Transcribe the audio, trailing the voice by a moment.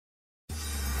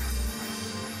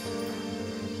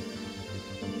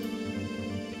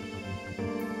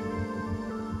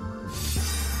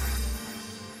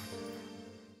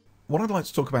what I'd like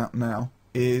to talk about now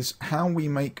is how we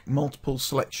make multiple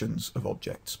selections of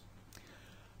objects.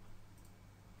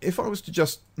 If I was to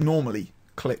just normally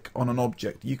click on an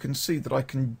object, you can see that I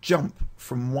can jump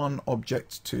from one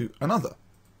object to another.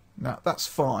 Now that's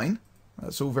fine,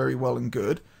 that's all very well and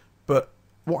good, but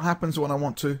what happens when I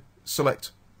want to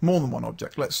select more than one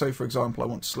object? Let's say, for example, I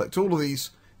want to select all of these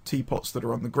teapots that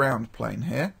are on the ground plane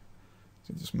here.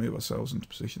 So just move ourselves into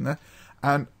position there,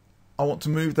 and I want to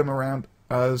move them around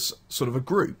as sort of a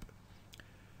group.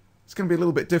 It's going to be a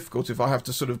little bit difficult if I have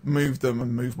to sort of move them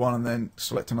and move one and then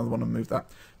select another one and move that.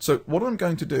 So what I'm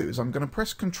going to do is I'm going to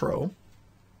press Control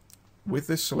with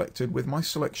this selected, with my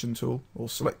selection tool or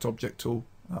select object tool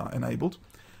enabled.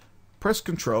 Press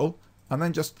Control and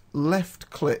then just left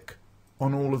click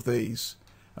on all of these,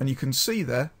 and you can see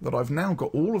there that I've now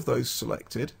got all of those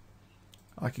selected.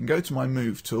 I can go to my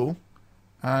move tool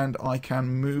and I can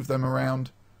move them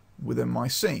around within my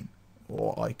scene,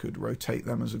 or I could rotate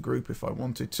them as a group if I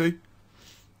wanted to,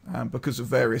 and because of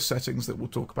various settings that we'll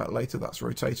talk about later, that's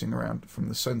rotating around from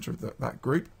the center of that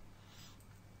group.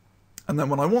 And then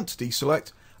when I want to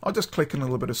deselect, I'll just click in a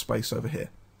little bit of space over here.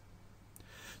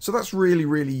 So that's really,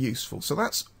 really useful. So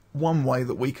that's one way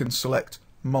that we can select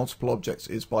multiple objects,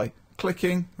 is by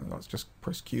clicking, let's just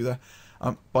press Q there,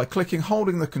 by clicking,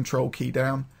 holding the Control key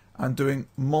down and doing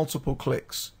multiple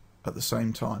clicks at the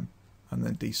same time and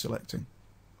then deselecting.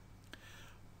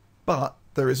 But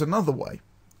there is another way,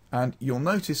 and you'll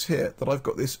notice here that I've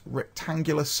got this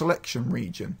rectangular selection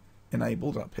region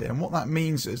enabled up here, and what that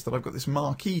means is that I've got this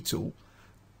marquee tool,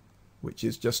 which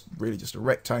is just really just a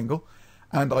rectangle,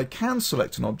 and I can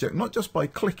select an object not just by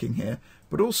clicking here,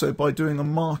 but also by doing a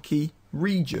marquee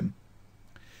region.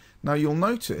 Now you'll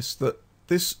notice that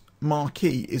this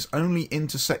marquee is only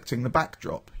intersecting the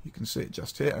backdrop. You can see it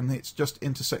just here, and it's just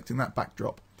intersecting that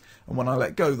backdrop. And when I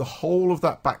let go, the whole of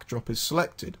that backdrop is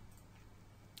selected.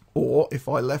 Or if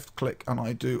I left click and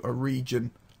I do a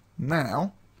region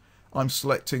now, I'm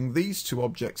selecting these two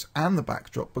objects and the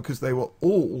backdrop because they were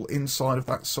all inside of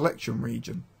that selection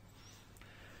region.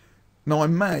 Now I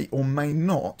may or may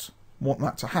not want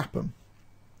that to happen.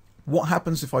 What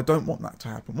happens if I don't want that to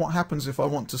happen? What happens if I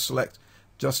want to select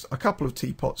just a couple of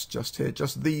teapots just here,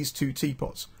 just these two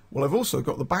teapots? Well, I've also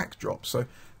got the backdrop, so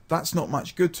that's not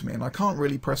much good to me, and I can't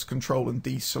really press Control and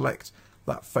deselect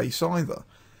that face either.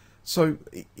 So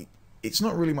it's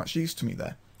not really much use to me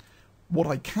there. What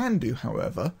I can do,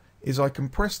 however, is I can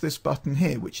press this button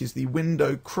here, which is the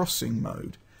window crossing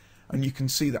mode, and you can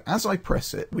see that as I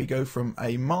press it, we go from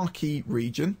a marquee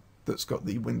region that's got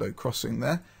the window crossing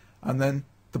there, and then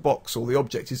the box or the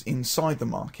object is inside the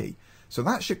marquee. So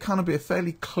that should kind of be a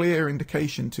fairly clear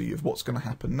indication to you of what's going to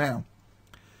happen now.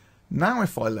 Now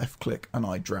if I left click and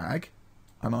I drag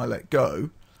and I let go,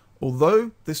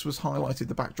 although this was highlighted,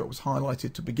 the backdrop was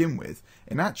highlighted to begin with,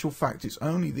 in actual fact it's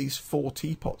only these four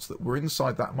teapots that were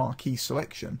inside that marquee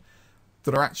selection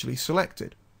that are actually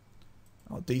selected.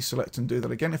 I'll deselect and do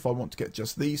that again. If I want to get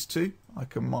just these two, I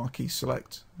can marquee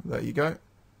select, there you go,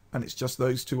 and it's just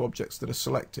those two objects that are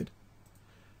selected.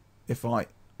 If I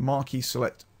marquee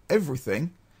select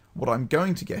everything, what I'm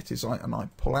going to get is, and I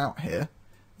pull out here,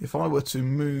 if I were to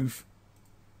move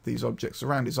these objects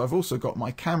around, is I've also got my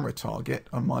camera target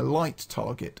and my light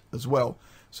target as well.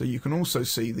 So you can also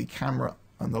see the camera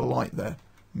and the light there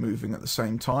moving at the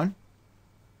same time.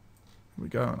 Here we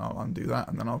go, and I'll undo that,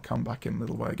 and then I'll come back in a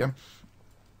little way again.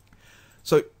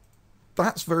 So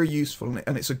that's very useful,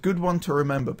 and it's a good one to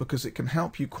remember because it can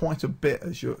help you quite a bit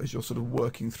as you're sort of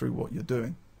working through what you're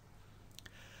doing.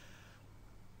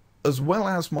 As well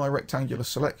as my rectangular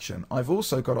selection, I've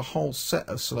also got a whole set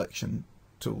of selection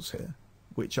tools here,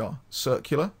 which are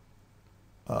circular,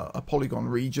 a polygon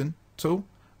region tool,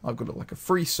 I've got like a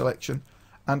free selection,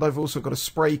 and I've also got a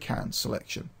spray can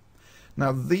selection.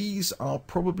 Now these are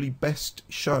probably best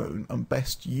shown and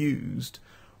best used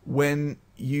when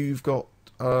you've got,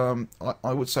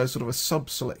 I would say, sort of a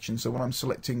sub-selection, so when I'm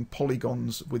selecting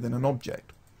polygons within an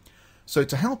object. So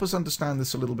to help us understand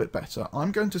this a little bit better,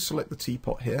 I'm going to select the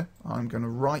teapot here. I'm going to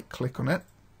right click on it.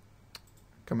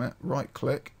 Come here, right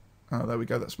click. There we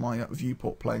go, that's my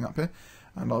viewport playing up here.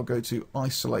 And I'll go to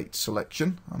Isolate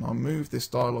Selection, and I'll move this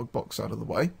dialog box out of the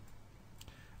way.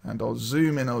 And I'll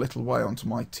zoom in a little way onto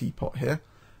my teapot here.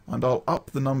 And I'll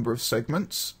up the number of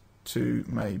segments to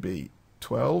maybe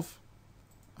 12.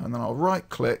 And then I'll right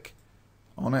click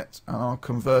on it and I'll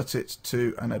convert it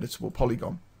to an editable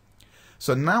polygon.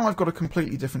 So now I've got a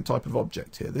completely different type of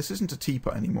object here. This isn't a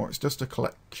teapot anymore, it's just a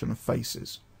collection of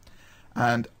faces.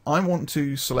 And I want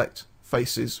to select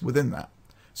faces within that.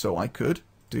 So I could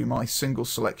do my single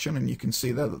selection, and you can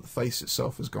see there that the face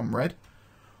itself has gone red.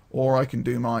 Or I can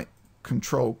do my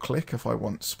control click if I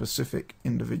want specific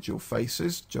individual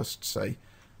faces, just say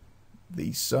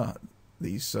these sort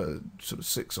of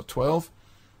 6 or 12.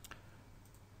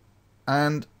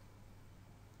 And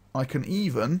I can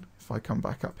even, if I come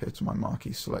back up here to my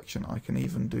marquee selection, I can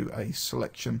even do a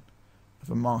selection of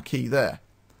a marquee there.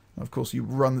 Now, of course, you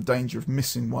run the danger of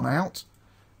missing one out.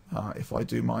 If I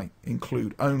do my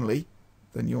include only,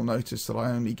 then you'll notice that I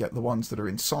only get the ones that are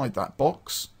inside that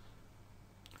box.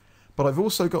 But I've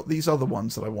also got these other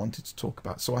ones that I wanted to talk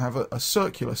about. So I have a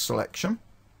circular selection.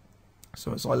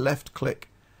 So as I left click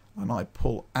and I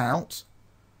pull out,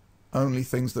 only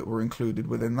things that were included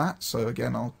within that. So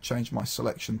again, I'll change my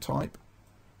selection type.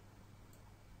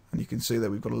 And you can see that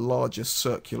we've got a larger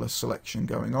circular selection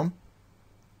going on.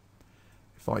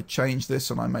 If I change this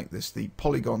and I make this the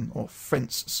polygon or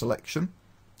fence selection,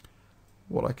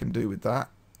 what I can do with that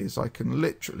is I can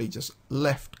literally just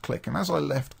left click, and as I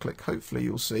left click, hopefully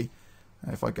you'll see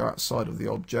if I go outside of the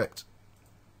object,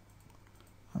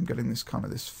 I'm getting this kind of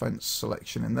this fence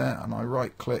selection in there, and I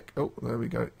right click. Oh, there we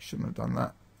go, shouldn't have done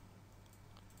that.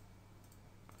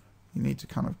 You need to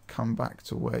kind of come back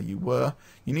to where you were.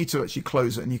 You need to actually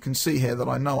close it, and you can see here that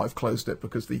I know I've closed it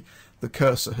because the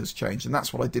cursor has changed, and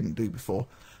that's what I didn't do before.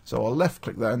 So I'll left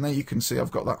click there, and there you can see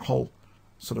I've got that whole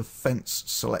sort of fence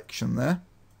selection there.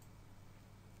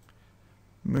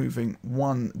 Moving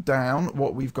one down,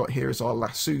 what we've got here is our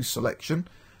lasso selection,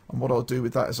 and what I'll do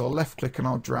with that is I'll left click and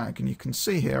I'll drag, and you can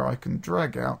see here I can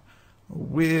drag out a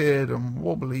weird and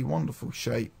wobbly wonderful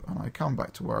shape, and I come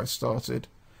back to where I started,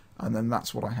 and then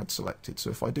that's what I had selected. So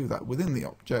if I do that within the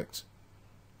object,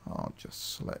 I'll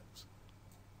just select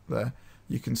there,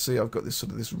 you can see I've got this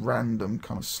sort of this random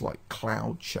kind of slight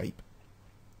cloud shape.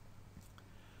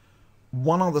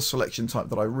 One other selection type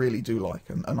that I really do like,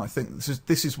 and I think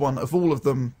this is one of all of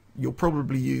them, you'll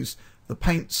probably use the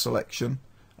paint selection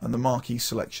and the marquee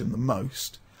selection the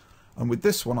most. And with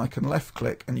this one I can left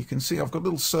click, and you can see I've got a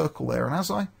little circle there, and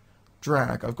as I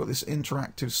drag I've got this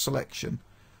interactive selection.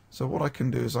 So what I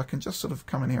can do is I can just sort of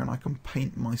come in here and I can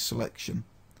paint my selection,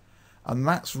 and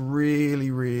that's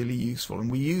really, really useful,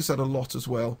 and we use that a lot as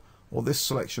well, or this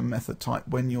selection method type,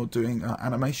 when you're doing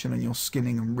animation and you're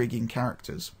skinning and rigging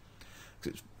characters.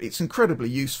 It's incredibly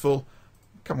useful.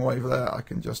 Come away over there, I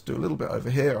can just do a little bit over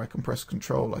here, I can press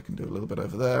control, I can do a little bit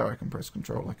over there, I can press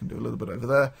control, I can do a little bit over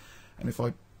there, and if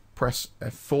I press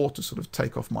F4 to sort of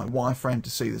take off my wireframe to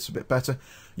see this a bit better,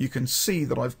 you can see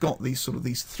that I've got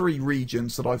these three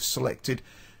regions that I've selected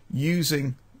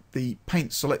using the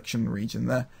paint selection region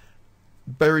there.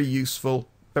 Very useful,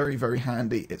 very, very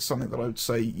handy. It's something that I would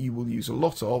say you will use a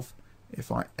lot of.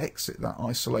 If I exit that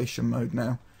isolation mode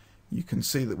now, you can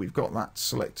see that we've got that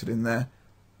selected in there.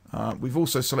 We've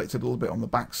also selected a little bit on the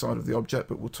back side of the object,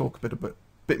 but we'll talk a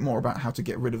bit more about how to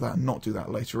get rid of that and not do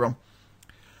that later on.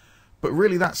 But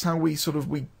really that's how we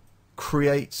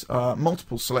create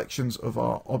multiple selections of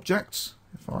our objects.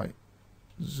 If I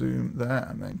zoom there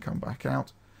and then come back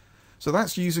out. So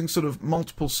that's using sort of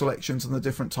multiple selections and the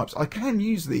different types. I can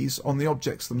use these on the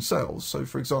objects themselves. So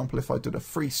for example, if I did a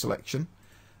free selection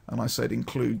and I said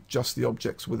include just the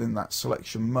objects within that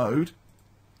selection mode,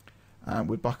 and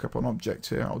we'd back up on object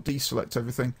here, I'll deselect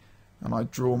everything and I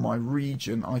draw my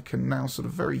region, I can now sort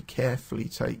of very carefully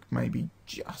take maybe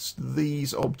just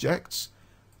these objects,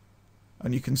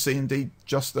 and you can see indeed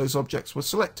just those objects were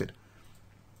selected.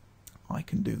 I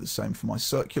can do the same for my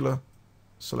circular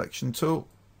selection tool.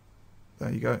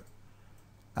 There you go.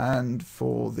 And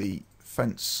for the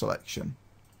fence selection,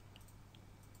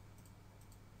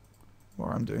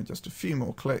 where I'm doing just a few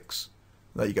more clicks.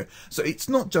 There you go. So it's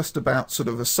not just about sort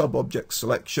of a sub-object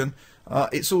selection,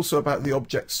 it's also about the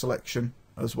object selection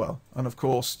as well. And of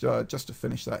course, just to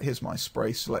finish that, here's my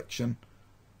spray selection.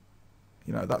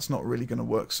 You know, that's not really going to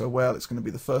work so well. It's going to be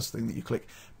the first thing that you click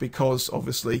because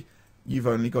obviously you've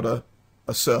only got a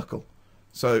circle.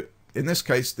 So in this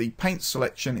case, the paint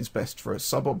selection is best for a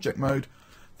sub-object mode.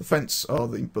 The fence or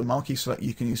the marquee select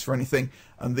you can use for anything,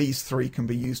 and these three can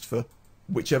be used for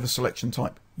whichever selection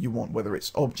type you want, whether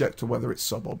it's object or whether it's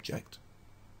sub-object.